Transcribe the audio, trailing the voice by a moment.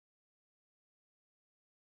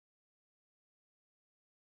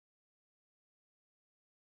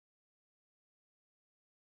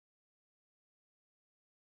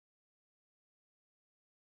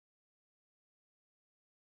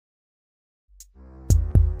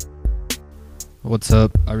What's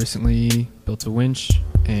up? I recently built a winch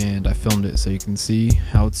and I filmed it so you can see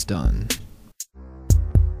how it's done.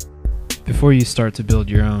 Before you start to build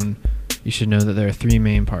your own, you should know that there are three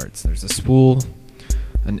main parts. There's a spool,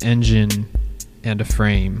 an engine, and a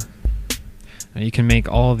frame. Now you can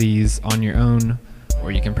make all these on your own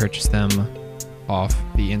or you can purchase them off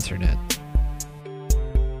the internet.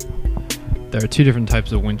 There are two different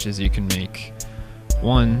types of winches you can make.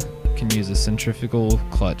 One can use a centrifugal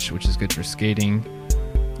clutch, which is good for skating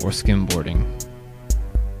or skimboarding.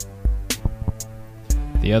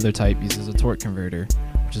 The other type uses a torque converter,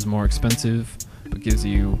 which is more expensive but gives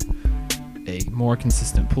you a more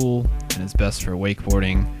consistent pull and is best for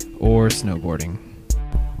wakeboarding or snowboarding.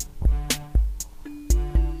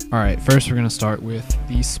 Alright, first we're going to start with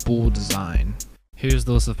the spool design. Here's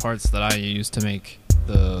the list of parts that I use to make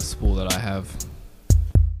the spool that I have.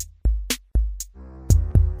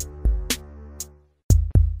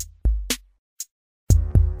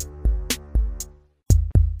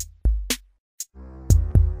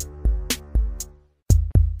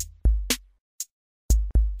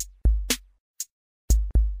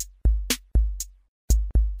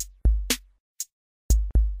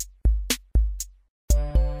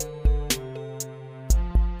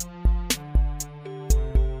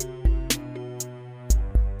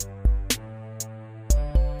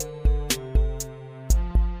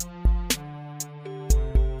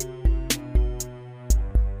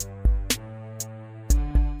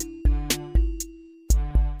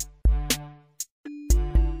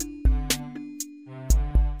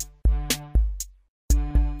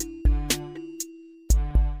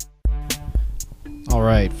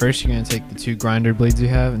 Alright, first you're going to take the two grinder blades you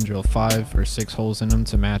have and drill 5 or 6 holes in them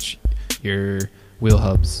to match your wheel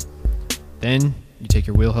hubs. Then you take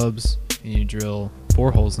your wheel hubs and you drill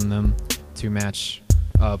 4 holes in them to match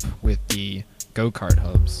up with the go-kart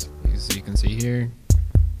hubs. As you can see here,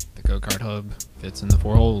 the go-kart hub fits in the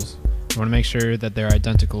 4 holes. You want to make sure that they're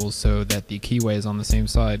identical so that the keyway is on the same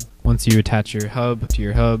side. Once you attach your hub to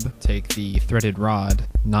your hub, take the threaded rod,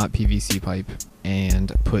 not PVC pipe,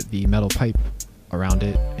 and put the metal pipe around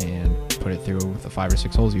it and put it through the 5 or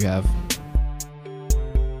 6 holes you have.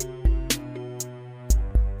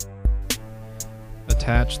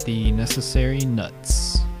 Attach the necessary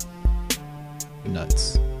nuts.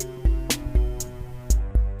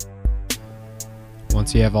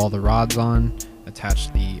 Once you have all the rods on,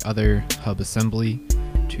 attach the other hub assembly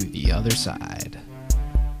to the other side.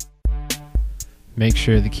 Make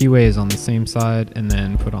sure the keyway is on the same side and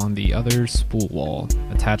then put on the other spool wall.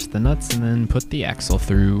 Attach the nuts and then put the axle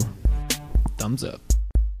through. Thumbs up.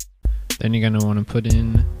 Then you're going to want to put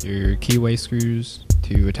in your keyway screws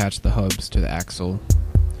to attach the hubs to the axle.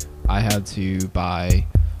 I had to buy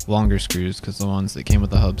longer screws because the ones that came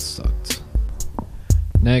with the hubs sucked.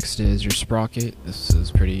 Next is your sprocket. This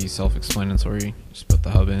is pretty self-explanatory. Just put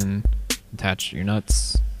the hub in, attach your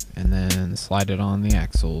nuts, and then slide it on the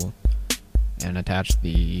axle and attach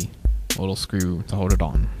the little screw to hold it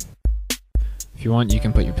on. If you want, you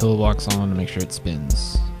can put your pillow blocks on to make sure it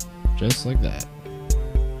spins. Just like that.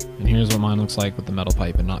 And here's what mine looks like with the metal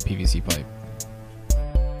pipe and not PVC pipe.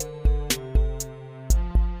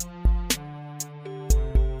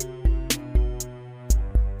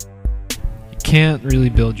 You can't really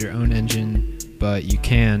build your own engine, but you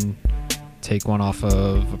can take one off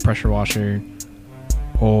of a pressure washer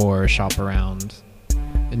or shop around.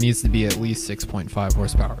 It needs to be at least 6.5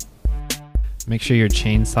 horsepower. Make sure your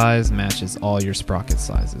chain size matches all your sprocket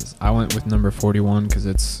sizes. I went with number 41 because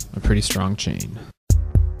it's a pretty strong chain.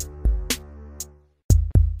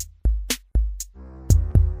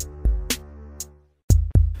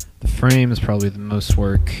 The frame is probably the most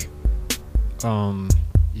work. You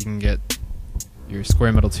can get your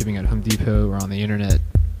square metal tubing at Home Depot or on the internet,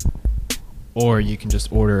 or you can just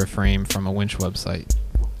order a frame from a winch website.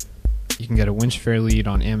 You can get a winch fair lead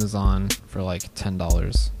on Amazon for like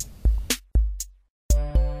 $10.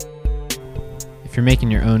 If you're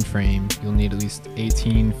making your own frame, you'll need at least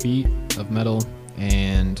 18 feet of metal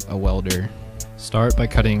and a welder. Start by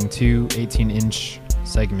cutting 2 18-inch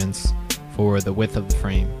segments for the width of the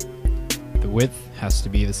frame. The width has to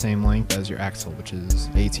be the same length as your axle, which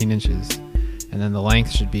is 18 inches, and then the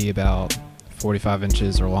length should be about 45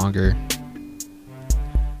 inches or longer.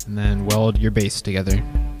 And then weld your base together.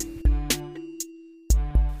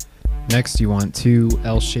 Next, you want 2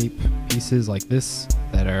 L-shape pieces like this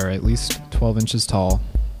that are at least 12 inches tall.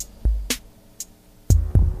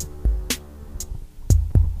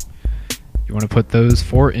 You want to put those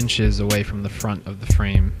 4 inches away from the front of the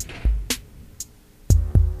frame.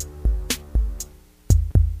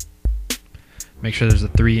 Make sure there's a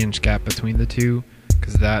 3-inch gap between the two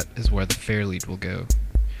because that is where the fair lead will go.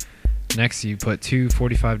 Next, you put two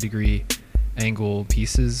 45-degree angle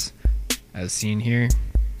pieces, as seen here.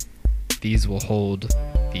 These will hold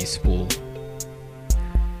the spool.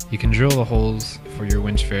 You can drill the holes for your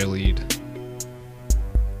winch fair lead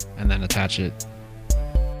and then attach it.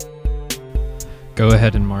 Go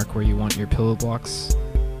ahead and mark where you want your pillow blocks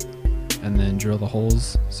and then drill the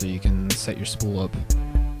holes so you can set your spool up.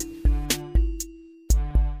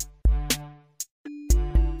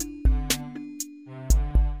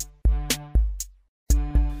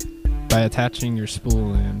 By attaching your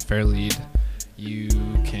spool and fair lead, you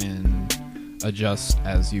can adjust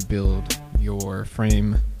as you build your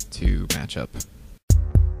frame to match up.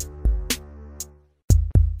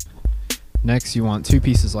 Next, you want two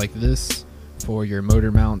pieces like this for your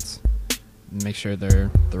motor mounts. Make sure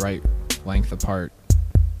they're the right length apart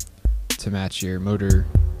to match your motor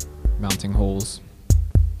mounting holes.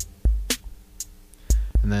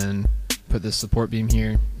 And then put this support beam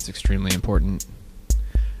here. It's extremely important.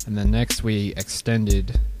 And then next, we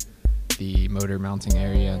extended the motor mounting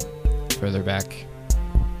area further back.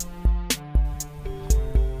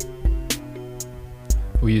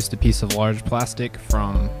 We used a piece of large plastic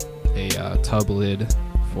from a tub lid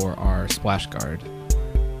for our splash guard,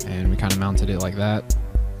 and we kind of mounted it like that.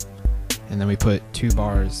 And then we put two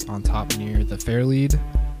bars on top near the fair lead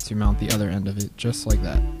to mount the other end of it, just like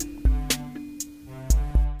that.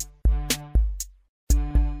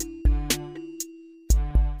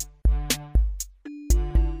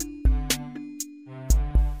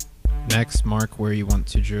 Next, mark where you want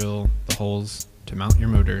to drill the holes to mount your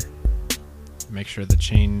motor. Make sure the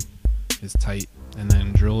chain is tight and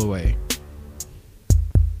then drill away.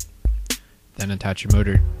 Then attach your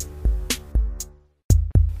motor.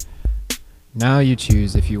 Now you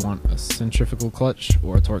choose if you want a centrifugal clutch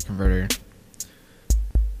or a torque converter.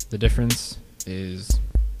 The difference is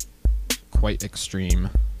quite extreme.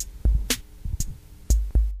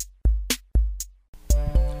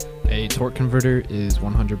 A torque converter is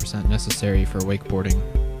 100% necessary for wakeboarding.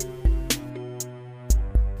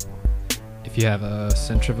 If you have a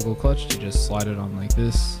centrifugal clutch, you just slide it on like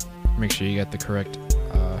this. Make sure you get the correct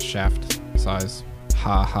shaft size.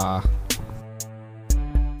 Ha ha.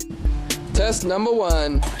 Test number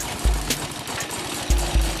 1.